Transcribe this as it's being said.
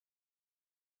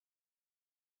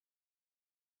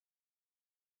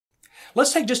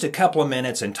Let's take just a couple of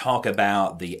minutes and talk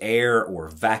about the air or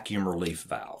vacuum relief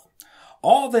valve.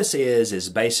 All this is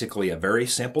basically a very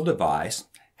simple device,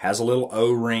 has a little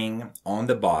O-ring on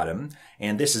the bottom,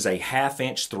 and this is a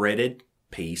 1/2-inch threaded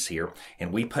piece here,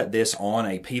 and we put this on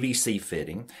a PVC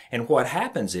fitting, and what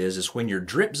happens is when your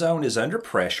drip zone is under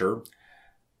pressure,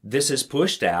 this is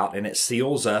pushed out and it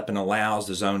seals up and allows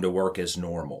the zone to work as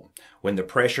normal. When the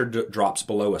pressure drops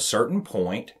below a certain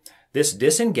point, this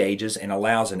disengages and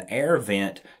allows an air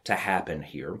vent to happen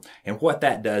here. And what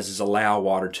that does is allow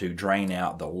water to drain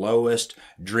out the lowest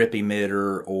drip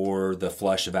emitter or the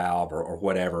flush valve or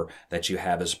whatever that you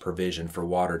have as provision for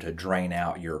water to drain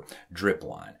out your drip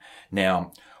line.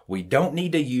 Now, we don't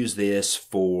need to use this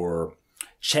for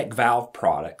check valve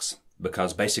products,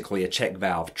 because basically a check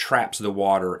valve traps the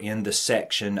water in the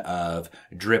section of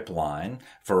drip line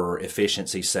for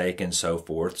efficiency's sake and so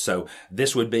forth. So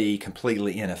this would be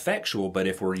completely ineffectual, but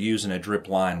if we're using a drip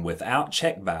line without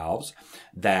check valves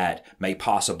that may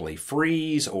possibly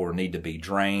freeze or need to be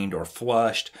drained or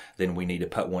flushed, then we need to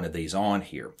put one of these on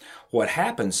here. What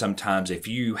happens sometimes if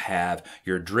you have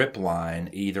your drip line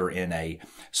either in a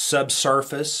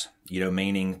subsurface,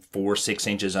 meaning 4 or 6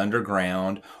 inches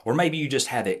underground, or maybe you just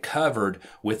have it covered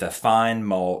with a fine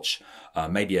mulch,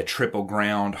 maybe a triple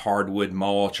ground hardwood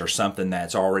mulch or something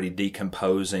that's already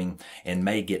decomposing and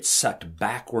may get sucked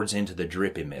backwards into the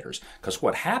drip emitters. Because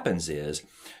what happens is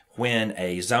when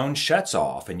a zone shuts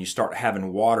off and you start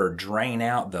having water drain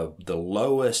out the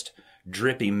lowest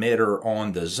drip emitter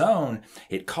on the zone,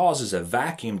 it causes a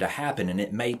vacuum to happen and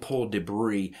it may pull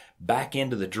debris back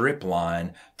into the drip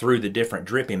line through the different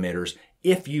drip emitters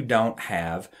if you don't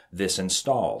have this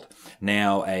installed.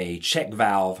 Now, a check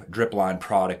valve drip line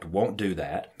product won't do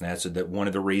that. That's one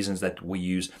of the reasons that we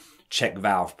use check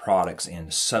valve products in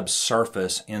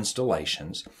subsurface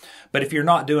installations. But if you're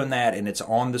not doing that and it's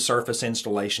on the surface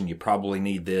installation, you probably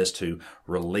need this to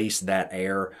release that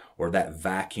air or that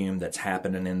vacuum that's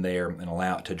happening in there and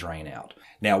allow it to drain out.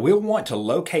 Now, we'll want to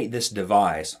locate this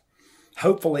device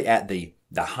hopefully at the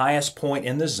highest point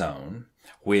in the zone,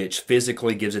 which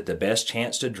physically gives it the best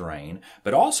chance to drain,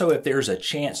 but also if there's a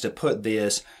chance to put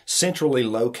this centrally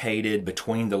located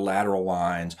between the lateral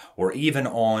lines or even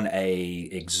on a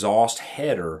exhaust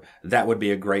header, that would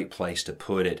be a great place to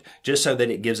put it, just so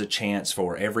that it gives a chance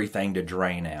for everything to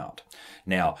drain out.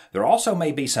 Now, there also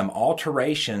may be some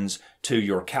alterations to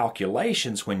your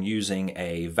calculations when using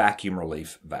a vacuum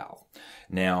relief valve.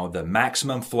 Now, the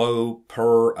maximum flow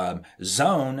per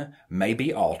zone may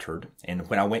be altered, and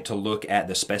when I went to look at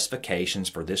the specifications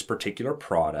for this particular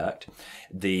product,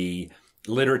 the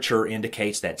literature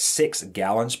indicates that 6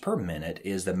 gallons per minute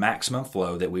is the maximum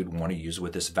flow that we'd want to use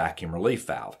with this vacuum relief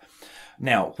valve.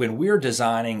 Now, when we're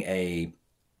designing a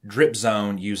drip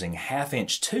zone using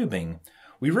 1/2-inch tubing,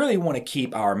 we really want to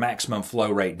keep our maximum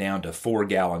flow rate down to 4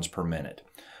 gallons per minute.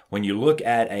 When you look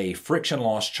at a friction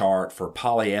loss chart for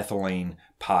polyethylene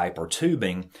pipe or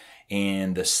tubing,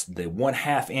 and the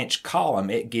 1/2-inch column,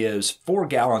 it gives 4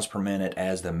 gallons per minute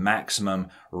as the maximum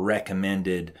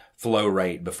recommended flow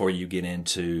rate before you get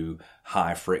into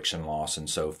high friction loss and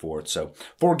so forth. So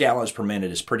 4 gallons per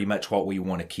minute is pretty much what we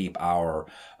want to keep our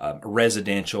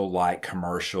residential like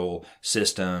commercial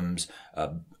systems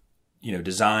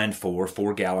designed for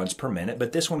 4 gallons per minute,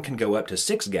 but this one can go up to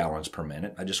 6 gallons per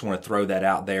minute. I just want to throw that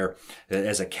out there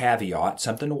as a caveat,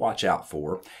 something to watch out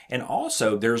for. And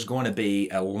also, there's going to be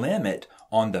a limit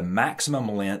on the maximum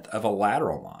length of a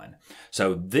lateral line.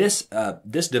 So this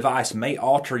device may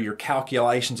alter your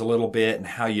calculations a little bit and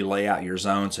how you lay out your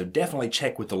zone. So definitely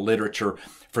check with the literature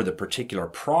for the particular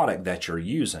product that you're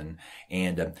using,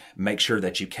 and make sure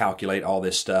that you calculate all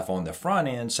this stuff on the front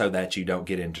end so that you don't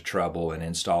get into trouble and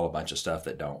install a bunch of stuff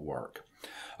that don't work.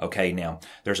 Okay, now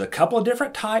there's a couple of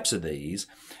different types of these,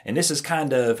 and this is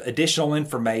kind of additional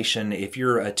information. If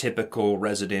you're a typical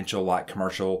residential like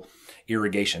commercial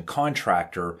irrigation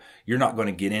contractor, you're not going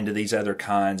to get into these other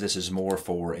kinds. This is more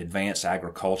for advanced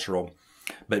agricultural.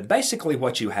 But basically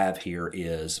what you have here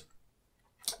is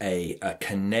a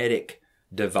kinetic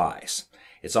device.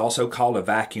 It's also called a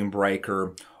vacuum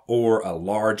breaker or a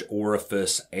large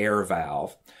orifice air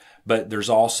valve. But there's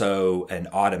also an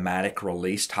automatic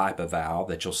release type of valve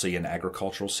that you'll see in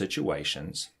agricultural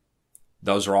situations.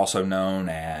 Those are also known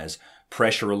as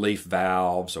pressure relief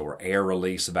valves or air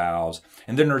release valves.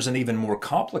 And then there's an even more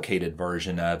complicated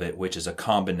version of it, which is a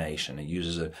combination. It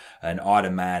uses an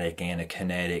automatic and a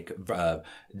kinetic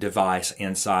device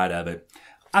inside of it.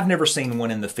 I've never seen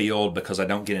one in the field because I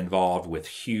don't get involved with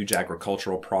huge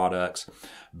agricultural products.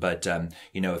 But,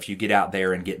 you know, if you get out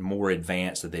there and get more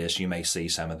advanced to this, you may see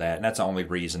some of that. And that's the only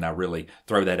reason I really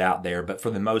throw that out there. But for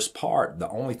the most part, the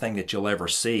only thing that you'll ever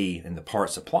see in the part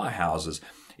supply houses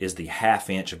is the 1/2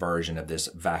 inch version of this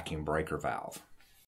vacuum breaker valve.